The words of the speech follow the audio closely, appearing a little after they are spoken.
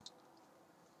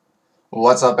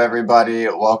What's up, everybody?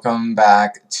 Welcome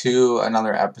back to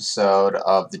another episode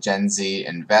of the Gen Z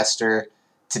Investor.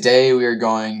 Today, we are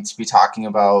going to be talking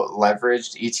about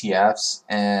leveraged ETFs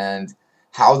and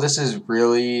how this is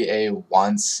really a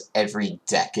once every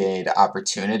decade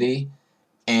opportunity,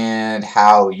 and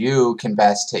how you can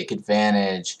best take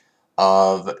advantage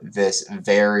of this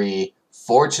very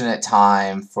fortunate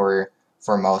time for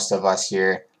most of us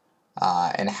here,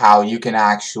 and how you can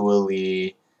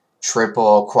actually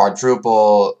triple,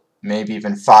 quadruple, maybe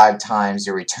even 5 times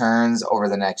your returns over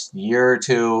the next year or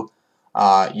two,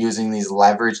 using these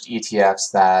leveraged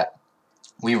ETFs that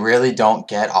we really don't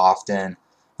get often.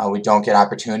 We don't get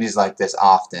opportunities like this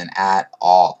often at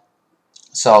all.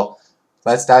 So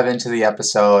let's dive into the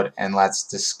episode and let's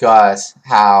discuss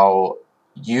how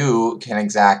you can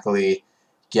exactly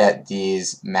get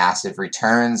these massive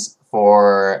returns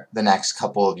for the next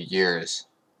couple of years.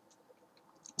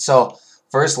 So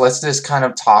first, let's just kind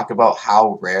of talk about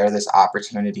how rare this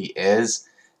opportunity is,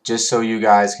 just so you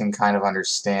guys can kind of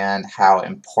understand how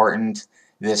important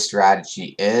this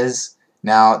strategy is.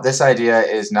 Now, this idea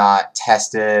is not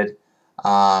tested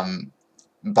um,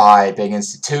 by big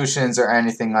institutions or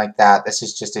anything like that. This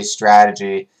is just a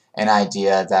strategy, an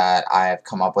idea that I have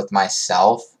come up with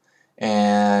myself,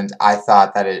 and I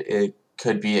thought that it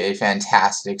could be a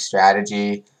fantastic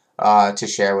strategy to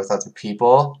share with other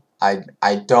people.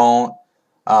 I don't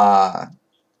uh,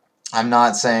 I'm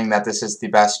not saying that this is the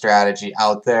best strategy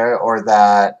out there or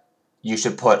that you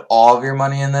should put all of your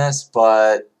money in this,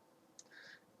 but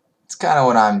it's kind of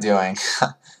what I'm doing.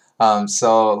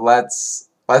 So let's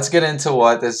get into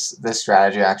what this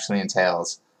strategy actually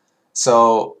entails.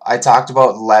 So I talked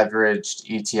about leveraged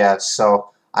ETFs.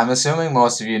 So I'm assuming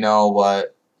most of you know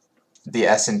what the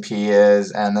S&P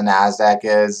is and the Nasdaq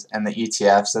is, and the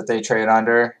ETFs that they trade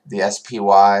under, the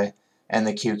SPY and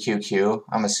the QQQ.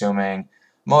 I'm assuming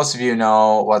most of you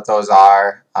know what those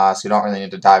are, so you don't really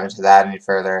need to dive into that any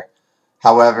further.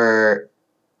 However,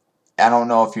 I don't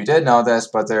know if you did know this,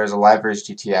 but there's a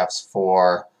leveraged ETFs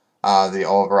for the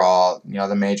overall,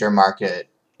 the major market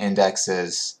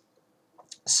indexes.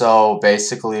 So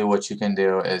basically, what you can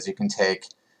do is you can take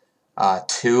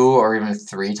 2 or even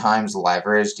 3 times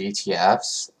leveraged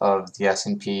ETFs of the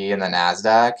S&P and the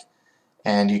Nasdaq,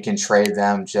 and you can trade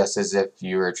them just as if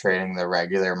you were trading the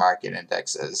regular market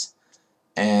indexes.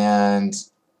 And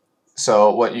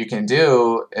so what you can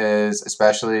do is,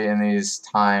 especially in these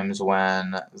times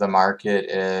when the market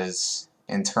is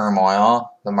in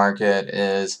turmoil, the market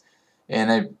is in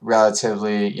a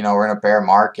relatively, we're in a bear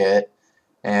market,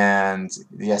 and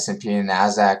the S&P and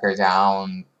Nasdaq are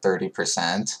down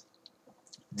 30%.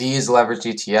 These leveraged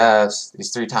ETFs, these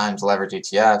 3 times leveraged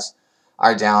ETFs,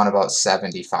 are down about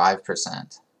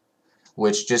 75%,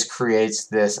 which just creates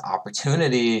this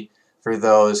opportunity for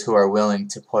those who are willing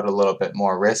to put a little bit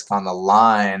more risk on the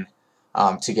line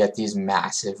to get these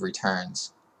massive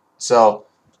returns. So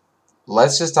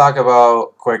let's just talk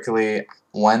about quickly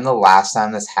when the last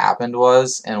time this happened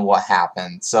was and what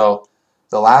happened. So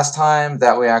the last time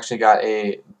that we actually got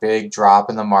a big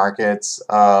drop in the markets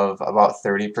of about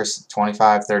 30%,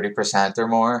 25, 30% or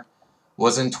more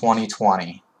was in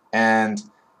 2020. And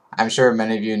I'm sure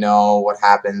many of you know what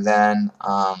happened then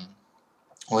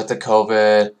with the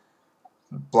COVID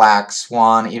black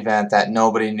swan event that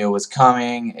nobody knew was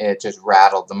coming. It just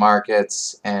rattled the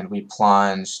markets, and we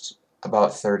plunged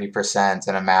about 30%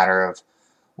 in a matter of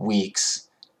weeks.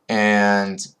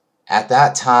 And at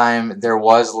that time, there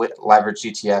was leveraged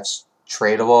ETFs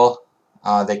tradable.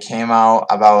 They came out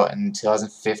about in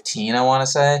 2015, I want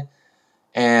to say.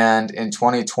 And in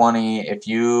 2020, if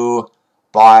you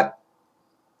bought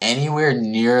anywhere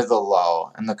near the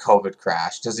low in the COVID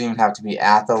crash, doesn't even have to be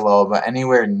at the low, but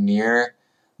anywhere near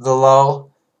the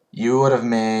low, you would have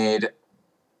made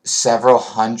several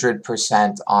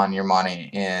 100% on your money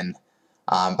in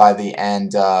by the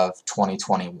end of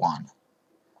 2021,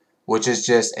 which is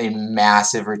just a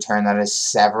massive return. That is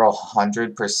several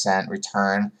 100%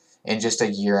 return in just a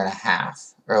year and a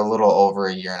half, or a little over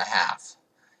a year and a half,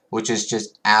 which is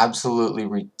just absolutely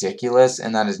ridiculous,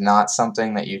 and that is not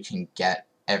something that you can get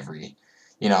every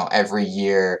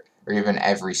year or even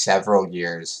every several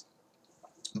years.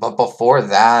 But before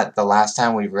that, the last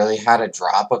time we really had a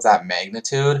drop of that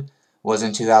magnitude was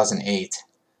in 2008.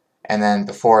 And then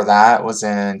before that was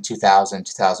in 2000,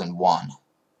 2001.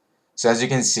 So as you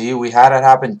can see, we had it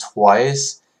happen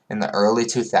twice in the early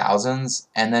 2000s,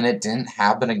 and then it didn't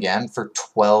happen again for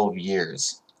 12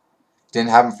 years.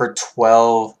 Didn't happen for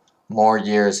 12 more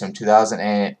years from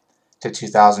 2008 to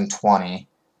 2020,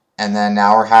 and then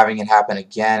now we're having it happen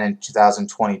again in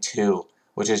 2022,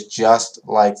 which is just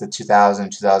like the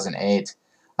 2000-2008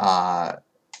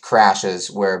 crashes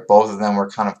where both of them were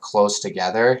kind of close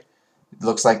together. It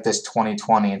looks like this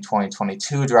 2020 and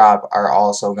 2022 drop are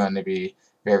also going to be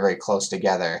very, very close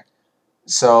together.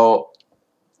 So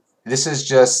this is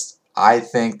just, I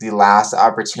think, the last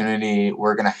opportunity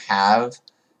we're going to have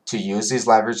to use these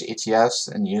leverage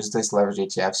ETFs and use this leverage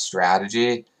ETF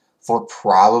strategy for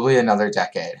probably another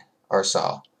decade or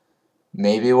so.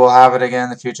 Maybe we'll have it again in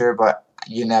the future, but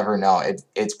you never know.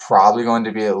 It's probably going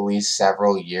to be at least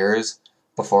several years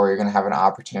before you're going to have an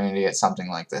opportunity at something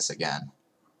like this again.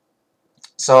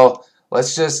 So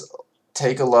let's just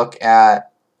take a look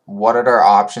at what are our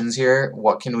options here.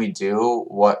 What can we do?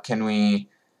 What can we,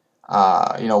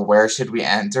 where should we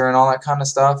enter and all that kind of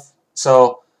stuff.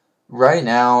 So right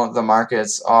now the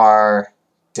markets are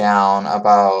down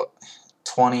about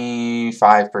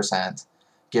 25%,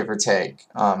 give or take,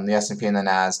 the S&P and the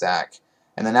NASDAQ.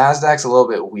 And the NASDAQ's a little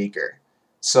bit weaker.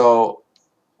 So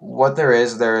what there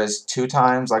is 2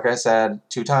 times, like I said,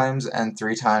 2 times and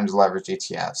 3 times leverage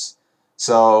ETFs.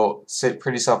 So it's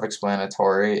pretty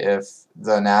self-explanatory. If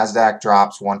the NASDAQ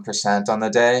drops 1% on the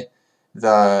day,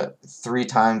 the 3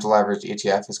 times leverage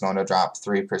ETF is going to drop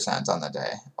 3% on the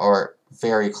day, or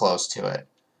very close to it.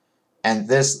 And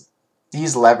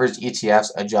these leverage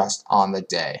ETFs adjust on the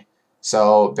day.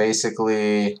 So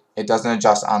basically, it doesn't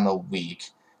adjust on the week.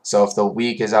 So if the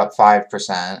week is up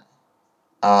 5%,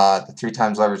 the 3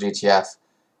 times leverage ETF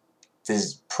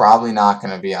is probably not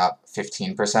going to be up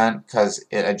 15% because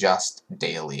it adjusts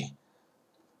daily.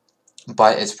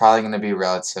 But it's probably going to be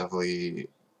relatively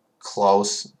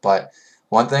close. But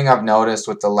one thing I've noticed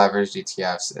with the leveraged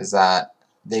ETFs is that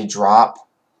they drop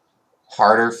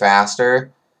harder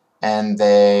faster and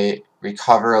they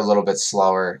recover a little bit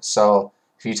slower. So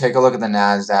if you take a look at the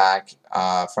NASDAQ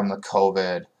from the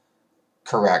COVID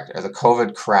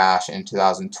crash in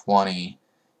 2020,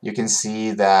 you can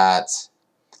see that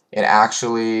it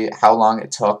actually, how long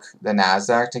it took the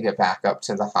NASDAQ to get back up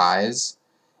to the highs.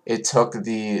 It took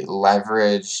the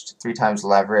leveraged, 3 times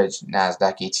leveraged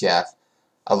NASDAQ ETF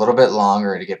a little bit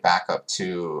longer to get back up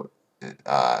to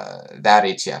that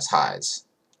ETF's highs.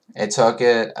 It took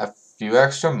it a few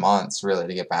extra months really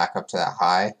to get back up to that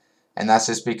high, and that's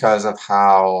just because of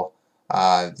how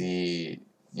how the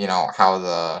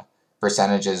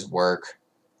percentages work.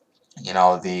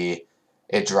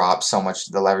 It drops so much,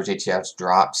 the leverage ETFs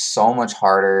drop so much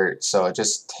harder, so it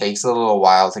just takes a little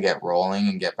while to get rolling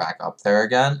and get back up there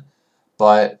again.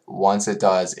 But once it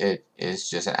does, it is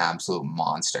just an absolute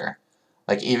monster.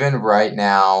 Like even right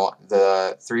now,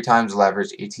 the 3 times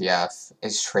leverage ETF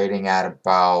is trading at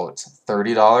about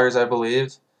 $30, I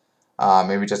believe,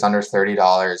 maybe just under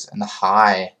 $30, and the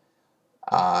high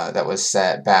that was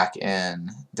set back in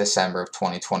December of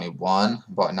 2021,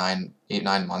 about 9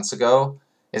 months ago,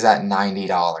 is at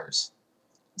 $90.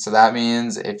 So that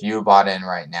means if you bought in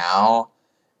right now,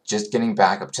 just getting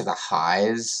back up to the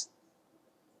highs,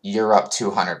 you're up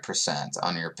 200%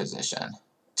 on your position.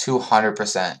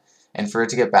 200%. And for it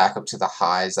to get back up to the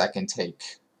highs,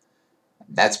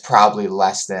 that's probably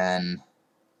less than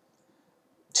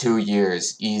 2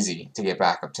 years easy to get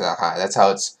back up to that high. That's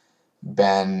how it's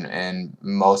been in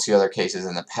most of the other cases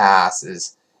in the past,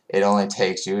 is it only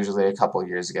takes usually a couple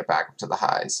years to get back up to the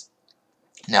highs.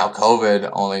 Now COVID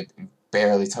only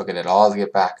barely took it at all to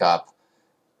get back up,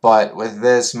 but with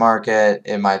this market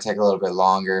it might take a little bit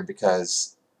longer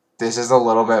because this is a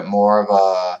little bit more of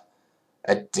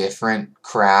a different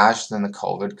crash than the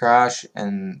COVID crash,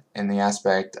 in the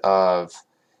aspect of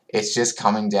it's just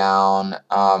coming down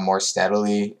more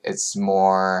steadily. It's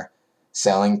more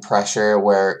selling pressure,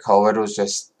 where COVID was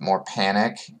just more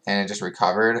panic and it just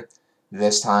recovered.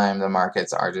 This time the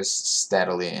markets are just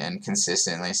steadily and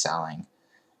consistently selling.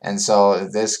 And so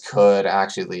this could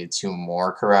actually lead to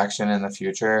more correction in the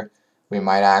future. We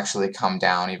might actually come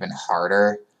down even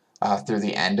harder through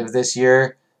the end of this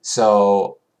year.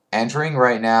 So entering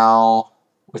right now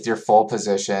with your full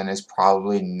position is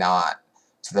probably not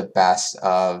to the best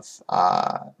of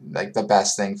the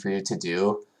best thing for you to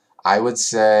do. I would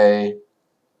say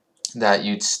that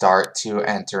you'd start to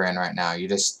enter in right now. You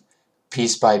just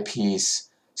piece by piece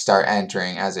start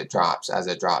entering as it drops. As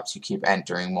it drops, you keep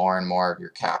entering more and more of your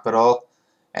capital.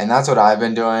 And that's what I've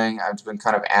been doing. I've been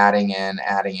kind of adding in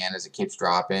as it keeps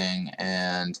dropping.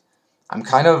 And I'm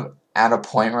kind of at a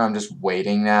point where I'm just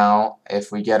waiting now.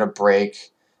 If we get a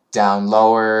break down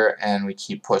lower and we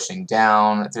keep pushing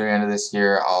down through the end of this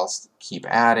year, I'll keep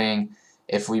adding.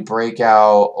 If we break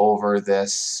out over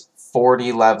this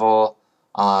 40 level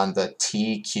on the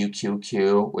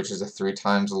TQQQ, which is a 3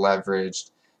 times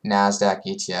leveraged NASDAQ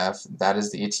ETF, that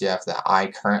is the ETF that I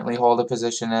currently hold a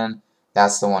position in.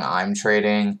 That's the one I'm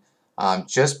trading.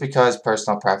 Just because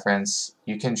personal preference,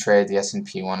 you can trade the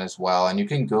S&P one as well, and you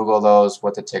can Google those,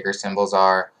 what the ticker symbols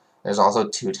are. There's also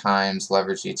 2 times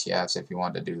leveraged ETFs if you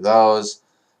want to do those,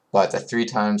 but the 3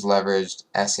 times leveraged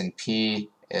S&P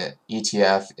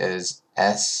ETF is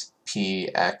SPXL.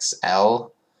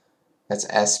 That's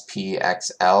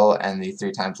SPXL, and the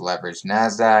 3 times leveraged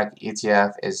NASDAQ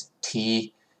ETF is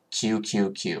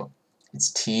TQQQ.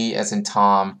 It's T as in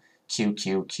Tom,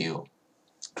 QQQ.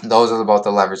 Those are both the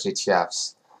leveraged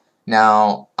ETFs.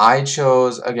 Now, I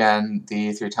chose, again,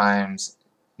 the 3 times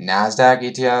NASDAQ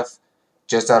ETF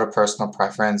just out of personal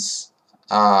preference.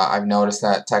 I've noticed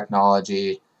that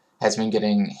technology has been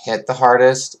getting hit the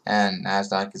hardest, and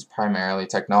NASDAQ is primarily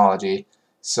technology.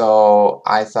 So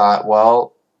I thought,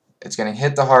 well, it's getting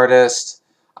hit the hardest.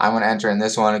 I'm going to enter in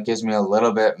this one. It gives me a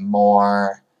little bit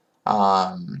more,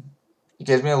 it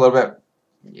gives me a little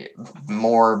bit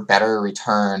more better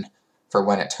return for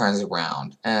when it turns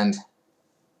around. And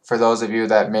for those of you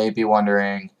that may be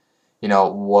wondering,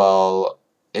 well,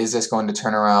 is this going to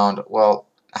turn around? Well,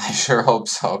 I sure hope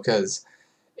so, because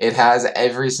it has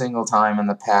every single time in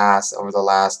the past, over the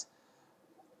last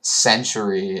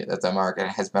century that the market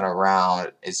has been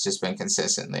around, it's just been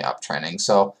consistently uptrending.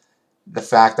 So the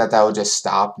fact that that would just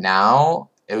stop now,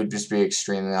 it would just be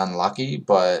extremely unlucky,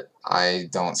 but I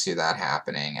don't see that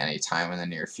happening anytime in the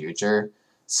near future.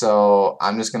 So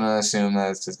I'm just going to assume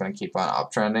that it's just going to keep on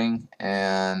uptrending,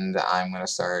 and I'm going to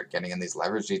start getting in these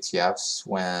leveraged ETFs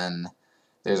when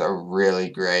there's a really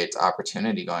great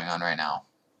opportunity going on right now.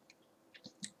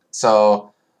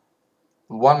 So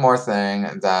one more thing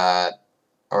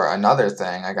another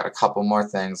thing, I got a couple more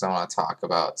things I want to talk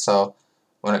about. So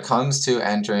when it comes to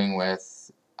entering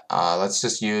with, let's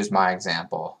just use my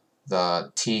example,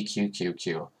 the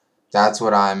TQQQ. That's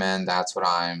what I'm in, that's what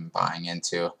I'm buying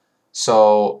into.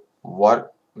 So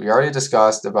what we already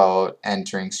discussed about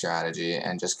entering strategy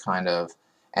and just kind of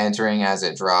entering as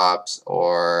it drops,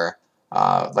 or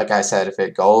like I said, if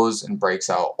it goes and breaks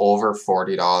out over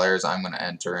 $40, I'm going to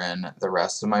enter in the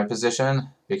rest of my position,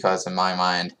 because in my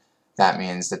mind, that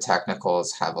means the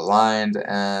technicals have aligned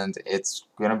and it's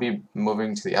going to be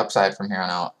moving to the upside from here on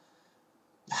out.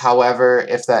 However,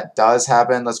 if that does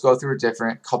happen, let's go through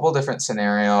a couple different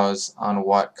scenarios on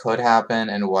what could happen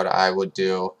and what I would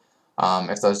do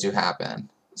if those do happen.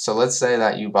 So let's say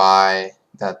that you buy,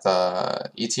 that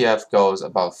the ETF goes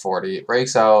above 40, it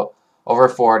breaks out over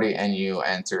 40, and you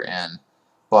enter in.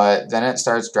 But then it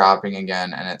starts dropping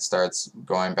again and it starts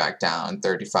going back down,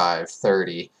 35,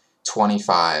 30,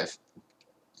 25.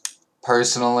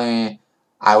 Personally,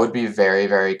 I would be very,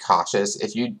 very cautious.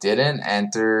 If you didn't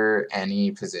enter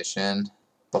any position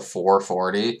before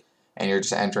 40 and you're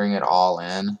just entering it all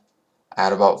in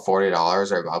at about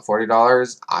 $40 or above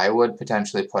 $40, I would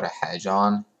potentially put a hedge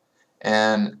on.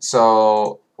 And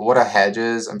so what a hedge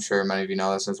is, I'm sure many of you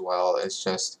know this as well, is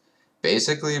just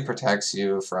basically protects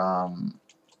you from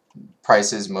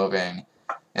prices moving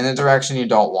in the direction you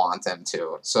don't want them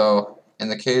to. So in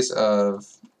the case of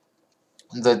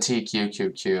the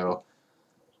TQQQ,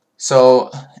 so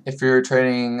if you're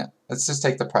trading, let's just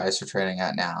take the price you're trading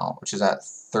at now, which is at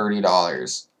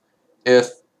 $30.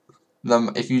 If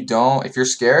if you're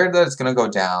scared that it's gonna go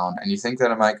down and you think that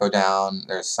it might go down,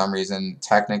 there's some reason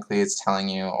technically it's telling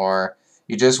you, or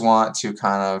you just want to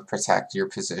kind of protect your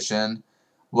position,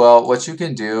 well, what you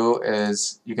can do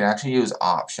is you can actually use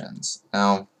options.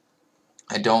 Now,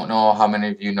 I don't know how many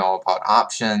of you know about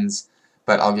options,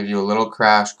 but I'll give you a little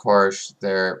crash course.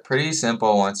 They're pretty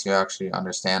simple once you actually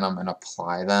understand them and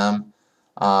apply them.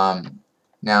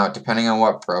 Now, depending on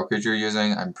what brokerage you're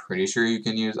using, I'm pretty sure you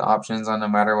can use options on no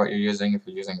matter what you're using. If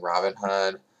you're using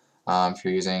Robinhood, if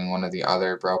you're using one of the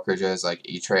other brokerages like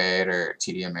E-Trade or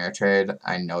TD Ameritrade,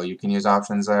 I know you can use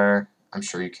options there. I'm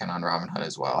sure you can on Robinhood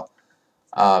as well.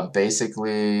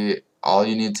 Basically, all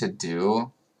you need to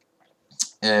do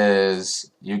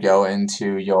is you go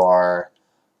into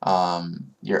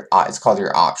it's called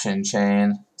your option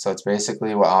chain. So it's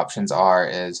basically, what options are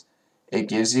is it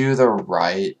gives you the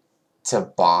right to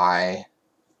buy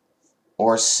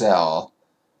or sell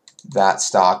that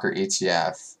stock or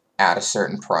ETF at a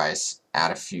certain price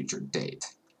at a future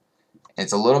date.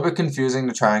 It's a little bit confusing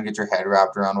to try and get your head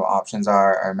wrapped around what options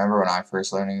are. I remember when I first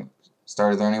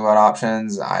started learning about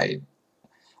options, I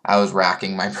was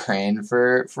racking my brain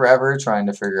for forever trying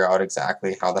to figure out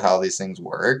exactly how the hell these things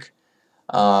work.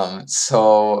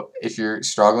 So if you're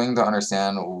struggling to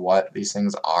understand what these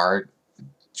things are,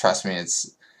 trust me,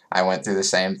 I went through the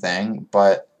same thing.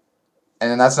 And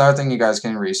then that's another thing you guys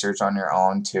can research on your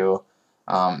own too.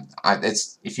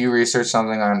 If you research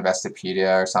something on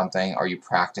Investopedia or something, or you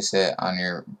practice it on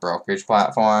your brokerage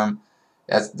platform,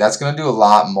 That's going to do a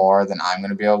lot more than I'm going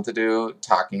to be able to do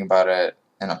talking about it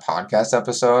in a podcast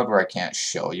episode where I can't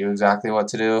show you exactly what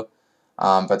to do.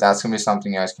 But that's going to be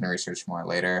something you guys can research more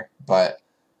later. But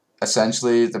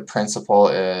essentially, the principle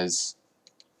is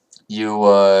you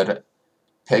would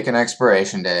pick an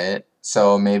expiration date.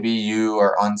 So maybe you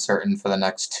are uncertain for the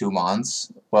next 2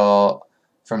 months. Well,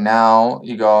 from now,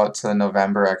 you go out to the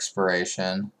November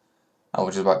expiration,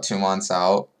 which is about 2 months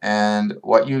out. And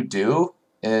what you do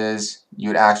is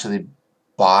you'd actually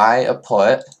buy a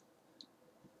put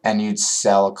and you'd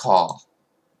sell a call,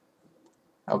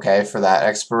 okay, for that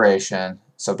expiration.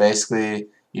 So basically,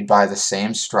 you'd buy the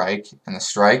same strike, and the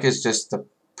strike is just the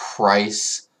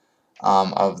price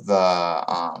of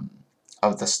the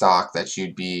stock that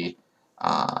you'd be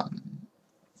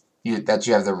that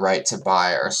you have the right to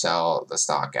buy or sell the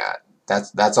stock at.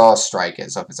 That's all a strike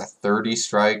is. So if it's a 30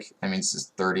 strike, that means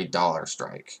it's a $30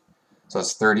 strike. So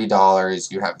it's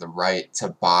 $30 you have the right to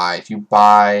buy. If you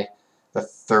buy the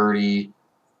 30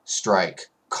 strike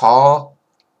call,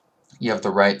 you have the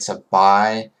right to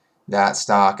buy that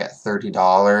stock at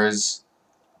 $30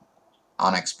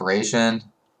 on expiration.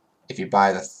 If you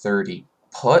buy the 30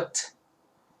 put,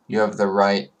 you have the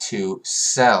right to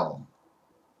sell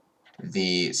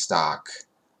the stock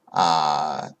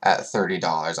at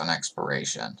 $30 on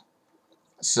expiration.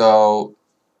 So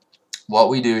what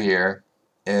we do here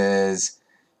is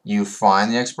you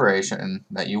find the expiration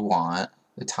that you want,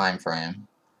 the time frame,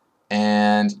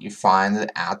 and you find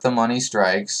the at the money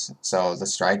strikes, so the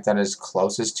strike that is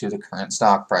closest to the current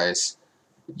stock price.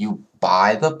 You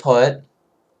buy the put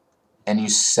and you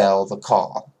sell the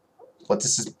call. What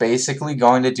this is basically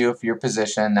going to do for your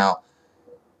position now,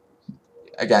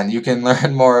 again, you can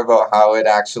learn more about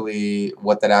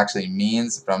what that actually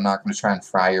means, but I'm not going to try and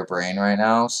fry your brain right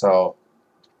now. So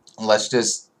let's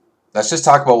just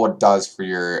talk about what it does for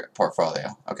your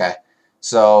portfolio. Okay,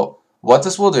 so what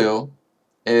this will do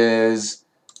is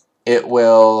it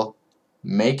will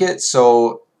make it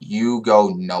so you go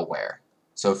nowhere.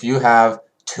 So if you have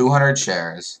 200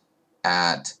 shares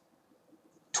at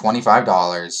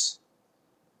 $25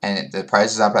 and the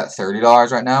price is up at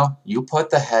 $30 right now, you put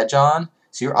the hedge on,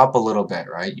 so you're up a little bit,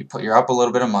 right? You're up a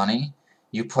little bit of money.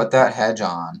 You put that hedge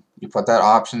on, you put that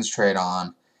options trade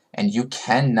on, and you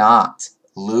cannot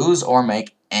lose or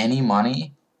make any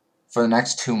money for the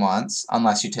next 2 months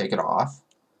unless you take it off.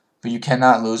 But you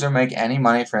cannot lose or make any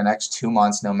money for the next 2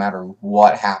 months no matter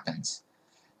what happens.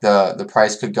 The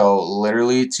price could go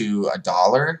literally to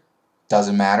 $1.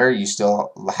 Doesn't matter. You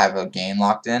still have a gain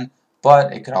locked in,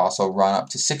 but it could also run up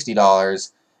to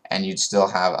 $60, and you'd still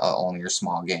have only your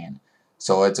small gain.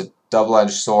 So it's a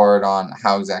double-edged sword on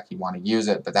how exactly you want to use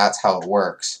it, but that's how it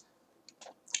works.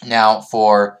 Now,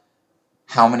 for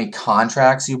how many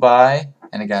contracts you buy,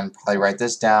 and again, probably write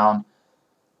this down.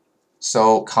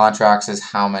 So contracts is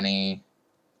how many.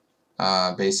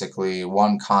 Basically,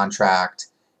 one contract,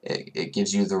 it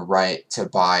gives you the right to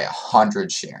buy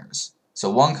 100 shares. So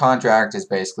one contract is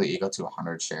basically equal to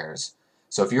 100 shares.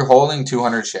 So if you're holding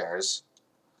 200 shares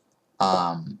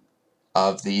of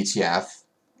the ETF,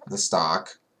 the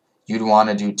stock, you'd want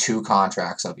to do 2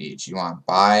 contracts of each. You want to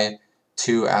buy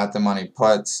 2 at-the-money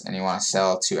puts, and you want to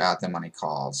sell 2 at-the-money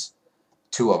calls.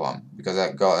 2 of them, because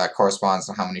that corresponds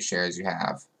to how many shares you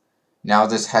have. Now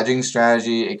this hedging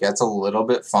strategy, it gets a little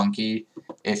bit funky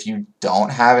if you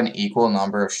don't have an equal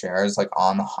number of shares like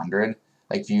on the 100.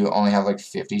 Like if you only have like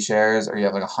 50 shares or you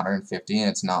have like 150 and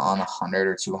it's not on the 100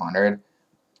 or 200,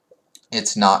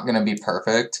 it's not going to be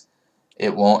perfect.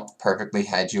 It won't perfectly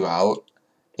hedge you out.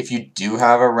 If you do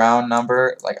have a round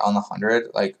number like on the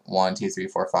 100, like 1, 2, 3,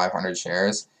 4, 500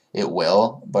 shares, it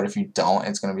will, but if you don't,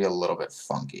 it's going to be a little bit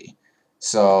funky.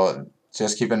 So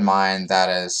just keep in mind that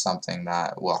is something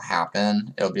that will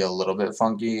happen. It'll be a little bit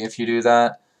funky if you do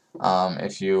that.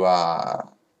 If you,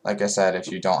 like I said, if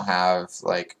you don't have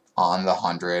like on the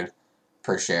 100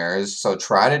 per shares, so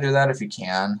try to do that if you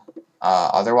can.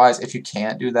 Otherwise, if you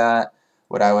can't do that,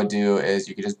 what I would do is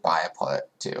you could just buy a put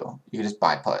too. You could just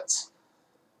buy puts.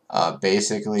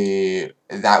 Basically,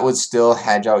 that would still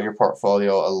hedge out your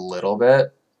portfolio a little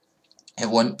bit. It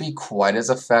wouldn't be quite as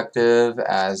effective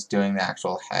as doing the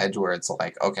actual hedge where it's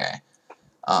like, okay,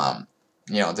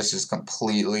 this is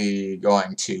completely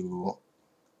going to,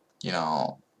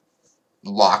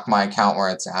 lock my account where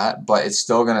it's at, but it's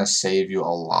still going to save you a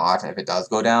lot if it does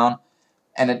go down,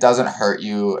 and it doesn't hurt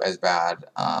you as bad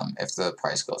if the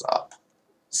price goes up.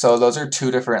 So those are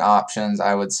 2 different options,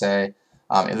 I would say.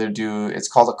 It's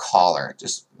called a collar.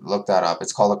 Just look that up.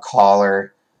 It's called a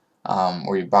collar,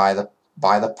 where you buy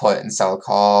the put and sell a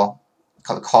call.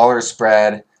 Called a collar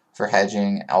spread for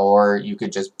hedging, or you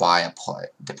could just buy a put,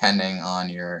 depending on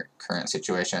your current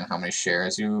situation, how many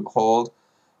shares you hold,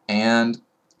 and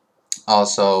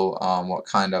also what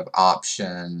kind of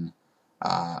option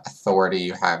authority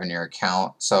you have in your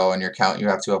account. So in your account you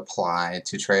have to apply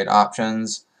to trade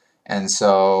options, and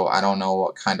so I don't know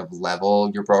what kind of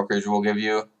level your brokerage will give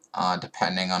you.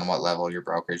 Depending on what level your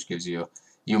brokerage gives you,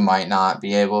 you might not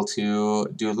be able to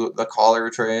do the caller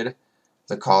trade,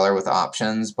 the caller with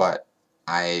options, but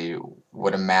I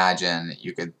would imagine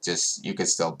you could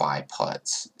still buy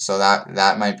puts. So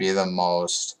that might be the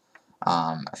most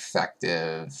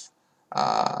effective,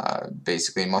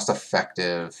 basically most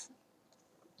effective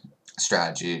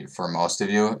strategy for most of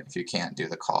you if you can't do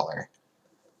the caller.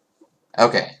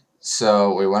 Okay,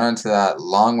 so we went into that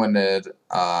long-winded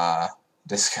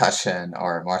discussion,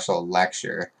 or Marshall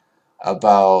lecture,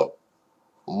 about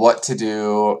what to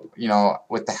do,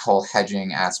 with the whole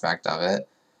hedging aspect of it.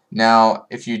 Now,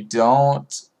 if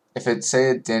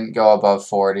say it didn't go above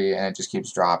 40 and it just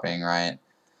keeps dropping, right?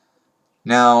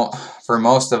 Now, for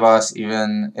most of us,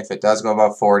 even if it does go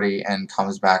above 40 and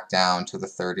comes back down to the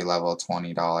 30 level,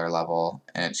 $20 level,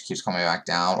 and it just keeps coming back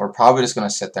down, we're probably just going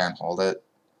to sit there and hold it.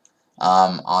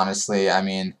 Honestly, I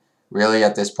mean, really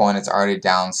at this point, it's already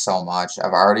down so much.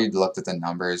 I've already looked at the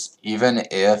numbers. Even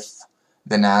if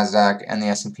the NASDAQ and the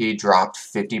S&P dropped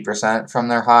 50% from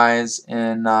their highs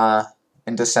in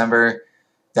December,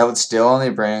 that would still only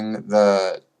bring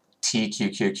the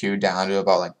TQQQ down to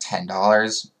about like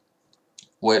 $10,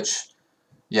 which,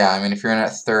 yeah, I mean, if you're in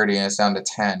at 30 and it's down to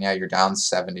 10, yeah, you're down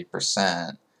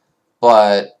 70%.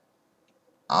 But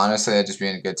honestly, it'd just be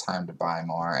a good time to buy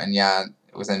more. And yeah,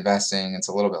 with investing, it's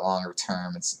a little bit longer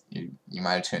term. You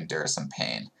might have to endure some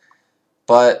pain.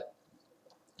 But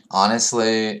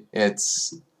honestly,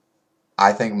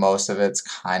 I think most of it's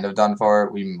kind of done for.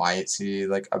 We might see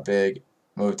like a big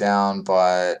move down,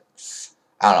 but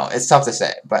I don't know. It's tough to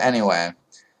say. But anyway,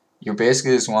 you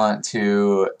basically just want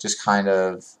to just kind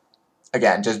of,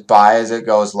 again, just buy as it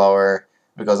goes lower.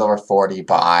 If it goes over 40,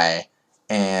 buy.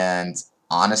 And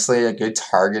honestly, a good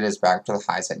target is back to the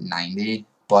highs at 90.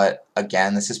 But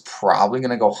again, this is probably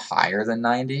going to go higher than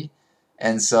 90.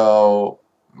 And so,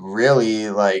 really,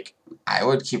 like, I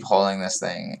would keep holding this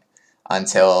thing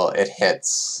until it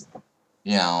hits,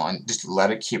 and just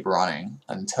let it keep running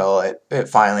until it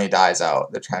finally dies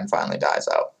out. The trend finally dies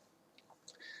out.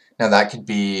 Now, that could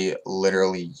be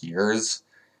literally years.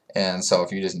 And so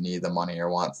if you just need the money or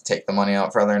want to take the money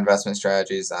out for other investment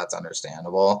strategies, that's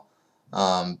understandable.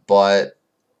 But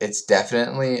it's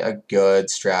definitely a good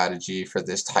strategy for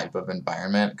this type of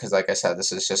environment because, like I said,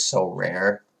 this is just so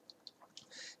rare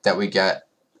that we get,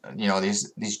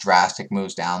 these drastic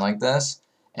moves down like this.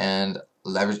 And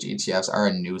leveraged ETFs are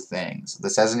a new thing. So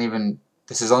this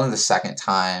is only the second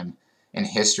time in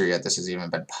history that this has even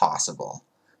been possible.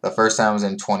 The first time was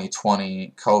in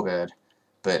 2020, COVID.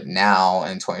 But now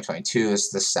in 2022, this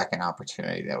is the second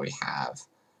opportunity that we have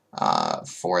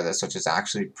for this, which is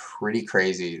actually pretty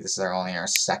crazy. This is only our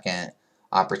second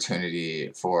opportunity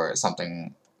for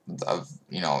something of,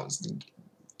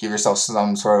 give yourself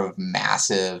some sort of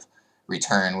massive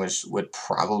return, which would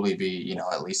probably be,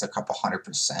 at least a couple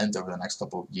 100% over the next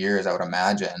couple of years, I would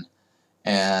imagine.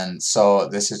 And so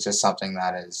this is just something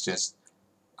that is just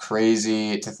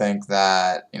crazy to think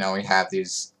that, we have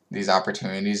these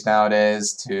opportunities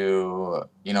nowadays to,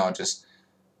 just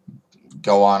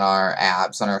go on our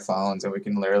apps on our phones and we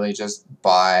can literally just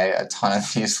buy a ton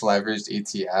of these leveraged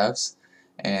ETFs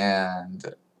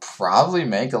and probably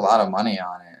make a lot of money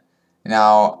on it.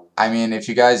 Now, I mean, if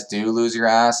you guys do lose your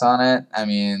ass on it, I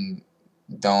mean,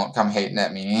 don't come hating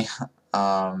at me.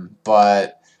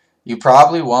 But you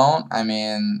probably won't. I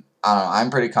mean, I don't know. I'm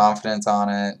pretty confident on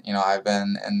it. I've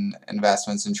been in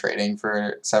investments and trading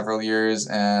for several years,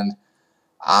 and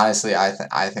honestly, I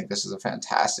think this is a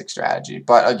fantastic strategy.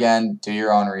 But again, do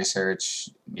your own research.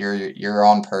 You're your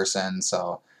own person,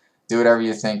 so do whatever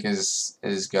you think is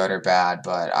good or bad.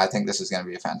 But I think this is going to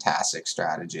be a fantastic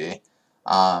strategy.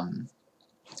 Um,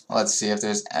 let's see if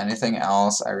there's anything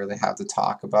else I really have to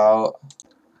talk about.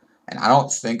 And I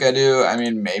don't think I do. I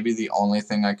mean, maybe the only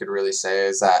thing I could really say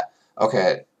is that,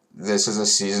 okay, this is a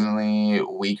seasonally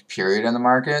weak period in the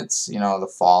markets.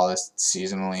 The fall is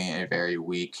seasonally a very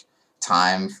weak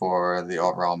time for the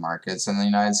overall markets in the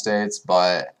United States,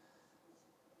 but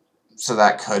so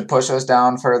that could push us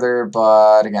down further.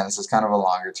 But again, this is kind of a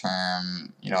longer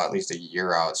term, at least a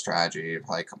year out strategy,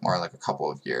 like more like a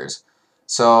couple of years.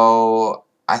 So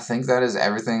I think that is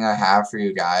everything I have for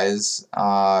you guys.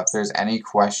 If there's any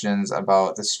questions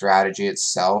about the strategy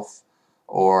itself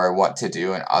or what to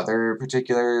do in other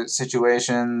particular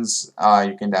situations,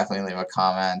 you can definitely leave a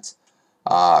comment.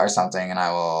 or something, and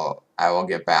I will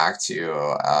get back to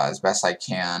you as best I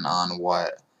can on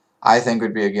what I think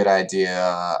would be a good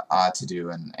idea to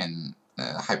do in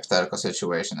a hypothetical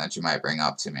situation that you might bring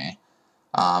up to me.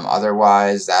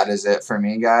 Otherwise, that is it for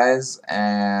me, guys,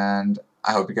 and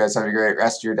I hope you guys have a great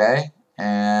rest of your day,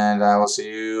 and I will see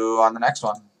you on the next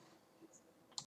one.